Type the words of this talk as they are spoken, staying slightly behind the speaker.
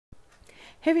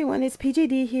Hey everyone, it's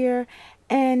PJD here,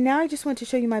 and now I just want to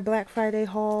show you my Black Friday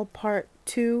haul part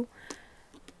 2.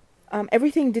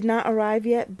 Everything did not arrive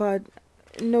yet, but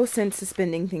no sense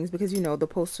suspending things because you know the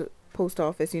post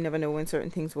office, you never know when certain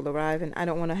things will arrive, and I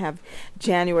don't want to have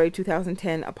January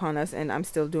 2010 upon us and I'm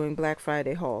still doing Black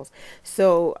Friday hauls.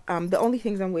 So the only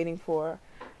things I'm waiting for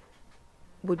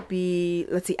would be,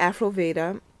 let's see,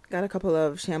 Afroveda. Got a couple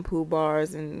of shampoo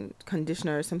bars and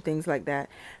conditioners, some things like that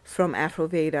from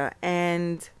Afroveda,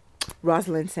 and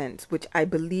Rosalind scents, which I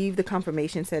believe the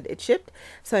confirmation said it shipped,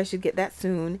 so I should get that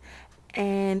soon.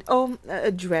 And oh,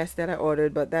 a dress that I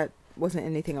ordered, but that wasn't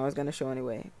anything I was going to show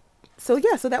anyway. So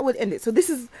yeah, so that would end it. So this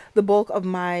is the bulk of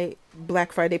my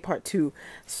Black Friday part 2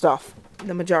 stuff.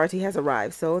 The majority has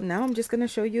arrived. So now I'm just going to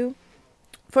show you.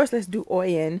 First, let's do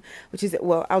Oyen, which is,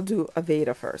 well, I'll do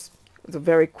Aveda first. It's a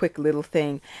very quick little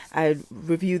thing. I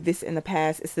reviewed this in the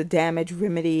past. It's the Damage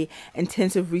Remedy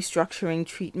Intensive Restructuring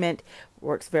Treatment.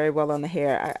 Works very well on the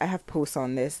hair. I have posts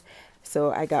on this.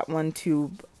 So I got one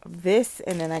tube of this,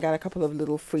 and then I got a couple of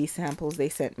little free samples they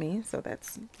sent me. So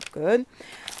that's good.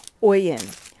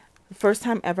 Oyen. The first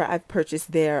time ever I've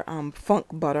purchased their Funk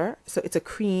Butter. So it's a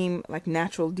cream, like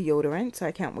natural deodorant. So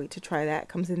I can't wait to try that. It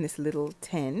comes in this little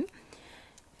tin.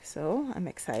 So I'm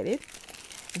excited.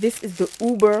 This is the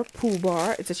Uber Poo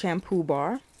Bar. It's a shampoo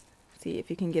bar. See if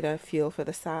you can get a feel for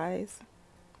the size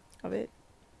of it.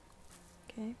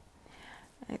 Okay.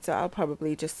 All right, so I'll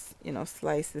probably just,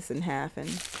 slice this in half and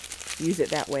use it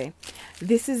that way.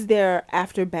 This is their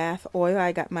after bath oil.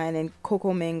 I got mine in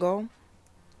Cocoa Mango,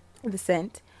 the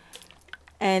scent.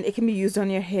 And it can be used on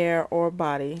your hair or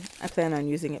body. I plan on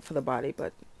using it for the body,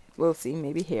 but we'll see.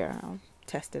 Maybe hair. I'll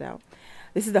test it out.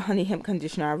 This is the Honey Hemp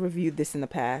Conditioner. I reviewed this in the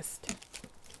past.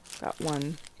 Got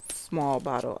one small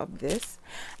bottle of this.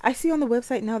 I see on the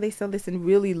website now they sell this in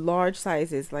really large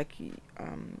sizes. Like you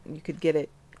could get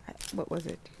it. What was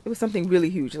it? It was something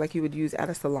really huge, like you would use at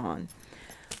a salon.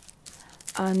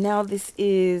 Now this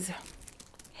is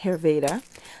Herveda.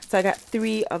 So I got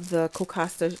 3 of the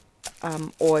Cocasta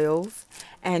oils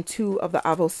and 2 of the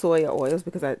Avo Soya oils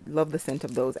because I love the scent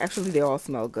of those. Actually, they all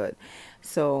smell good.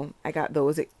 So I got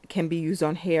those. It can be used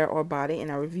on hair or body,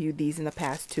 and I reviewed these in the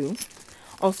past too.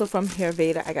 Also from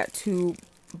Herveda, I got 2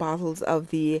 bottles of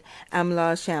the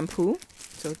Amla shampoo.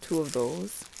 So 2 of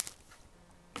those.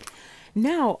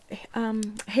 Now,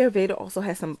 Herveda also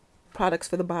has some products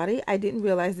for the body. I didn't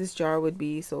realize this jar would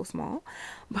be so small,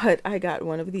 but I got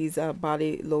one of these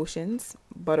body lotions,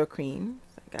 buttercream.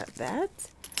 So I got that.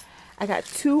 I got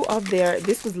 2 of their,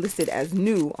 this was listed as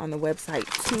new on the website,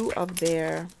 2 of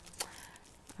their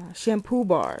shampoo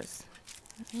bars.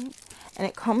 And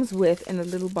it comes with, in a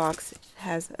little box,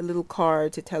 has a little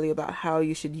card to tell you about how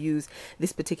you should use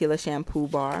this particular shampoo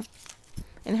bar.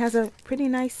 And it has a pretty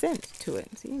nice scent to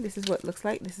it. See, this is what it looks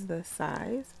like. This is the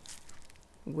size,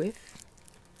 width.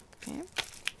 Okay.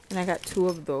 And I got 2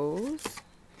 of those.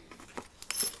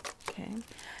 Okay.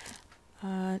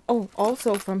 Oh,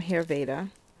 also from Herveda.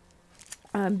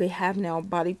 They have now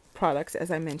body products, as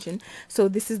I mentioned. So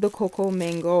this is the Cocoa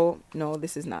Mango. No,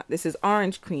 this is not. This is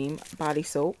Orange Cream body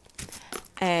soap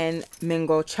and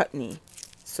Mango Chutney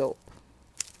soap.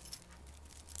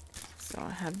 So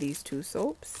I have these 2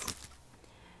 soaps.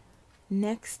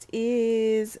 Next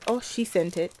is, oh, She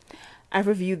Sent It. I've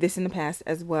reviewed this in the past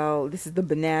as well. This is the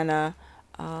Banana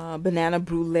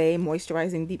Brulee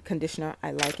Moisturizing Deep Conditioner.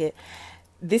 I like it.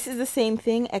 This is the same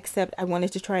thing, except I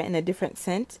wanted to try it in a different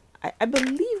scent. I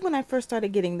believe when I first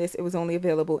started getting this, it was only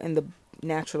available in the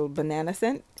natural banana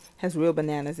scent. It has real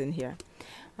bananas in here.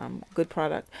 Good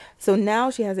product. So now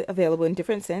she has it available in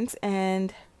different scents,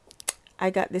 and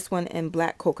I got this one in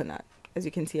Black Coconut. As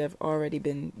you can see, I've already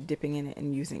been dipping in it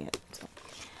and using it. So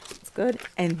it's good.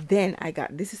 And then I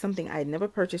got, this is something I had never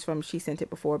purchased from She Sent It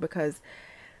before, because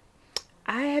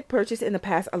I had purchased in the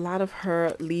past a lot of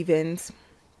her leave-ins,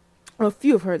 or a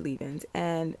few of her leave-ins,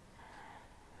 and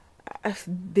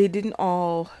they didn't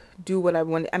all do what I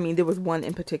wanted. I mean, there was one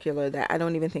in particular that I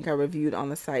don't even think I reviewed on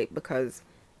the site because,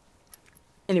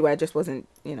 anyway, I just wasn't,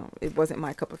 it wasn't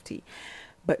my cup of tea.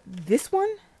 But this one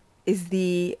is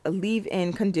the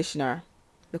leave-in conditioner,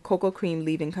 the Cocoa Cream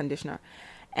leave-in conditioner.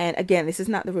 And again, this is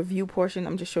not the review portion.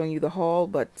 I'm just showing you the haul,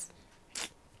 but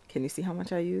can you see how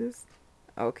much I used?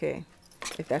 Okay,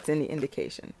 if that's any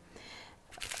indication.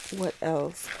 What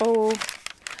else? Oh,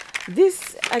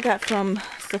 this I got from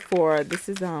Sephora. This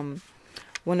is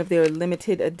one of their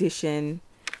limited edition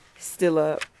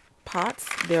Stilla pots.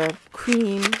 They're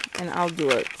cream, and I'll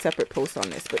do a separate post on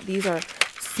this, but these are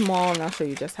small, and I'll show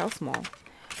you just how small.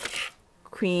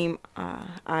 Cream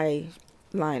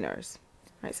eyeliners.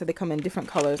 Right, so they come in different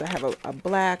colors. I have a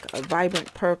black, a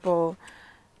vibrant purple,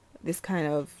 this kind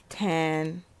of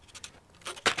tan,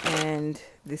 and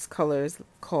this color is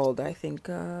called, I think,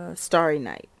 Starry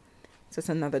Night. So it's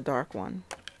another dark one.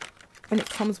 And it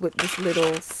comes with this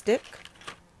little stick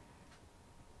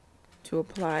to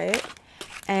apply it.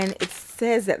 And it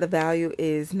says that the value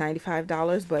is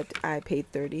 $95, but I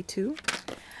paid $32.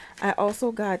 I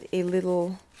also got a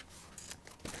little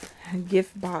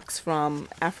gift box from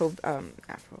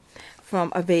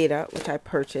from Aveda, which I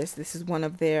purchased. This is one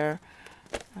of their,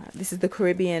 this is the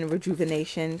Caribbean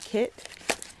Rejuvenation Kit.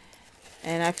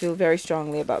 And I feel very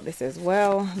strongly about this as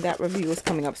well. That review is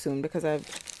coming up soon because I've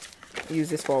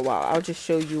used this for a while. I'll just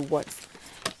show you what's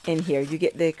in here. You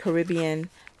get the Caribbean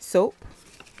soap.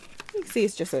 You can see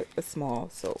it's just a small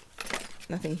soap,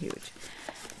 nothing huge.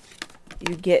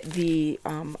 You get the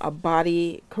a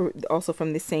body, also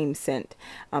from the same scent,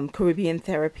 Caribbean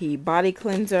Therapy body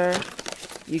cleanser.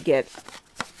 You get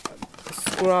a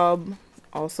scrub,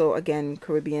 also again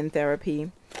Caribbean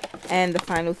Therapy. And the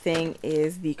final thing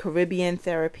is the Caribbean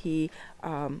Therapy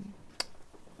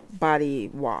body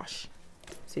wash.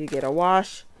 So you get a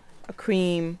wash, a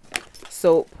cream,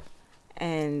 soap,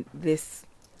 and this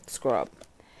scrub.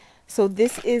 So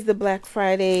this is the Black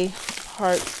Friday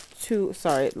part 2.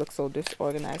 Sorry, it looks so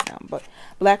disorganized now, but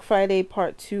Black Friday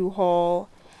part 2 haul.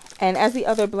 And as the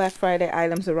other Black Friday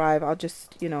items arrive, I'll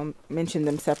just, you know, mention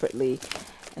them separately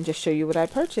and just show you what I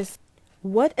purchased.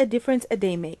 What a difference a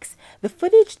day makes. The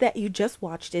footage that you just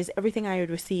watched is everything I had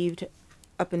received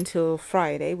up until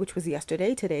Friday, which was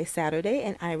yesterday. Today is Saturday,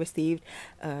 and I received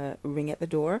a ring at the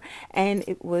door, and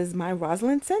it was my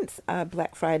Rosalind Scents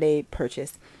Black Friday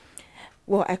purchase.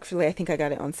 Well, actually, I think I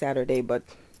got it on Saturday, but,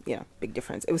 you know, big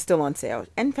difference. It was still on sale.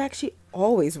 In fact, she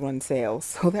always runs sales,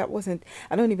 so that wasn't,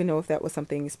 I don't even know if that was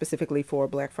something specifically for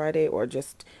Black Friday or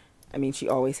just, I mean, she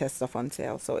always has stuff on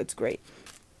sale, so it's great.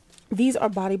 These are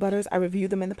body butters. I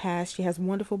reviewed them in the past. She has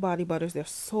wonderful body butters. They're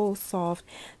so soft,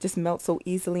 just melt so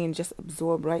easily and just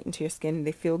absorb right into your skin.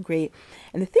 They feel great.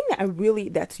 And the thing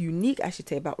that that's unique, I should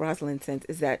say, about Rosalind Scents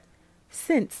is that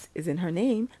Scents is in her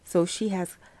name. So she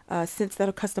has scents that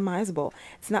are customizable.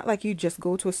 It's not like you just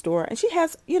go to a store, and she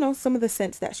has, you know, some of the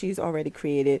scents that she's already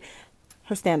created,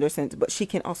 her standard scents, but she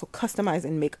can also customize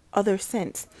and make other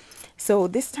scents. So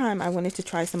this time I wanted to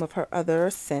try some of her other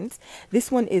scents.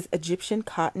 This one is Egyptian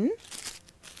Cotton.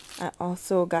 I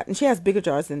also got, and she has bigger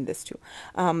jars than this too,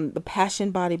 the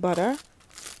Passion Body Butter.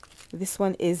 This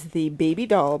one is the Baby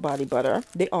Doll Body Butter.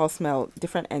 They all smell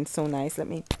different and so nice.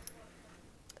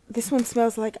 This one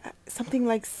smells like something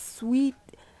like sweet.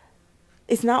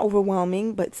 It's not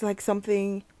overwhelming, but it's like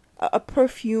something, a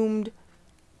perfumed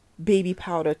baby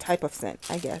powder type of scent,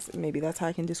 I guess. Maybe that's how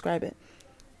I can describe it.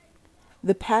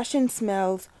 The Passion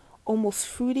smells almost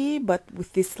fruity, but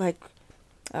with this like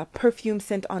perfume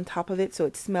scent on top of it, so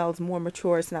it smells more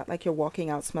mature. It's not like you're walking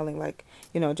out smelling like,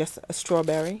 you know, just a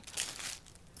strawberry.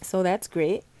 So that's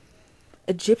great.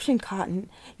 Egyptian Cotton.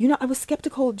 You know, I was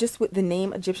skeptical just with the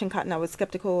name Egyptian Cotton. I was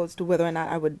skeptical as to whether or not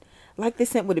I would like this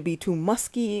scent. Would it be too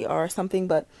musky or something?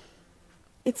 But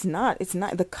it's not. It's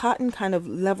not. The cotton kind of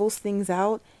levels things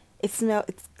out. It's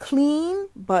clean,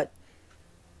 but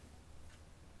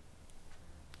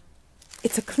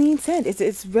it's a clean scent.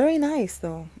 It's very nice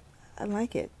though. I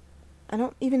like it. I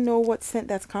don't even know what scent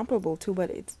that's comparable to,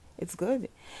 but it's good.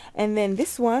 And then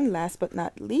this one, last but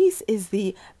not least, is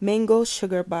the Mango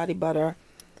Sugar Body Butter,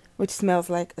 which smells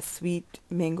like a sweet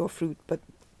mango fruit, but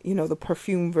you know, the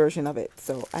perfume version of it.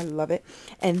 So I love it.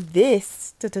 And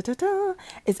this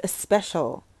is a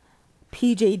special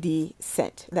PJD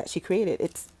scent that she created.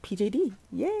 It's PJD.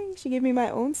 Yay, she gave me my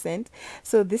own scent.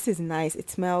 So this is nice. It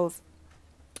smells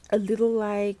a little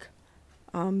like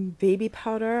baby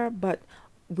powder, but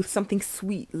with something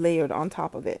sweet layered on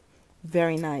top of it.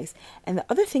 Very nice. And the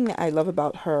other thing that I love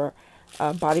about her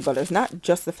body butter is not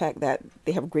just the fact that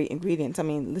they have great ingredients. I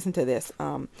mean, listen to this.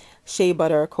 Shea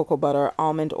butter, cocoa butter,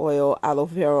 almond oil, aloe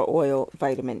vera oil,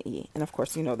 vitamin E. And of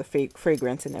course, you know, the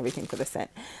fragrance and everything for the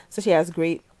scent. So she has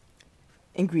great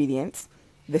ingredients.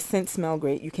 The scents smell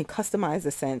great. You can customize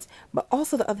the scents. But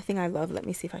also the other thing I love, let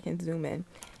me see if I can zoom in,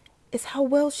 is how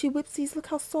well she whips these. Look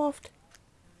how soft.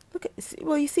 Look at,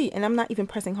 well, you see, and I'm not even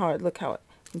pressing hard. Look how it,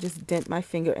 just dent my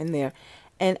finger in there.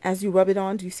 And as you rub it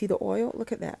on, do you see the oil?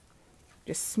 Look at that.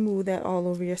 Just smooth that all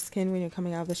over your skin when you're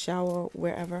coming out of the shower or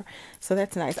wherever. So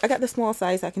that's nice. I got the small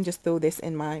size. I can just throw this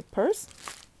in my purse.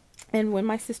 And when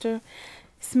my sister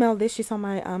smell this. She saw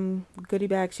my goodie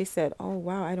bag. She said, "Oh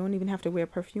wow, I don't even have to wear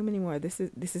perfume anymore. This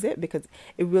is it because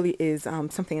it really is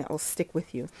something that will stick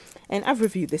with you." And I've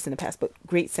reviewed this in the past, but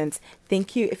great scents.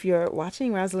 Thank you if you're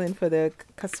watching, Rosalind, for the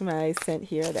customized scent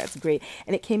here. That's great.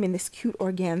 And it came in this cute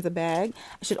organza bag.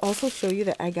 I should also show you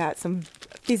that I got some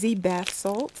fizzy bath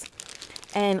salts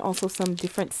and also some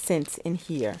different scents in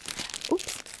here.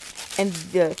 Oops. And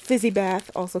the fizzy bath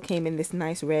also came in this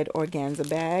nice red organza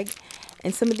bag.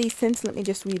 And some of these scents, let me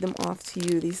just read them off to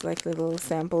you. These like little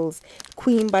samples.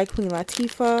 Queen by Queen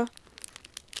Latifah.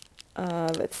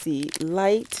 Let's see.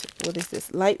 Light, what is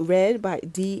this? Light Red by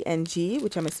D&G,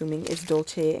 which I'm assuming is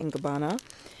Dolce & Gabbana.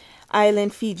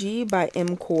 Island Fiji by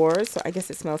M. Kors. So I guess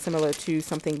it smells similar to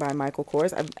something by Michael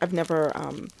Kors. I've never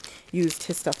used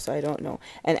his stuff, so I don't know.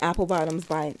 And Apple Bottoms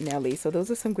by Nelly. So those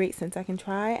are some great scents I can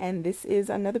try. And this is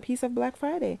another piece of Black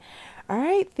Friday. All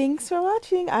right, thanks for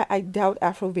watching. I doubt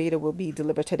Afro Veda will be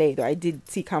delivered today, though I did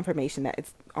see confirmation that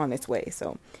it's on its way.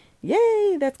 So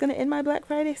yay, that's going to end my Black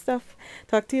Friday stuff.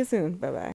 Talk to you soon. Bye-bye.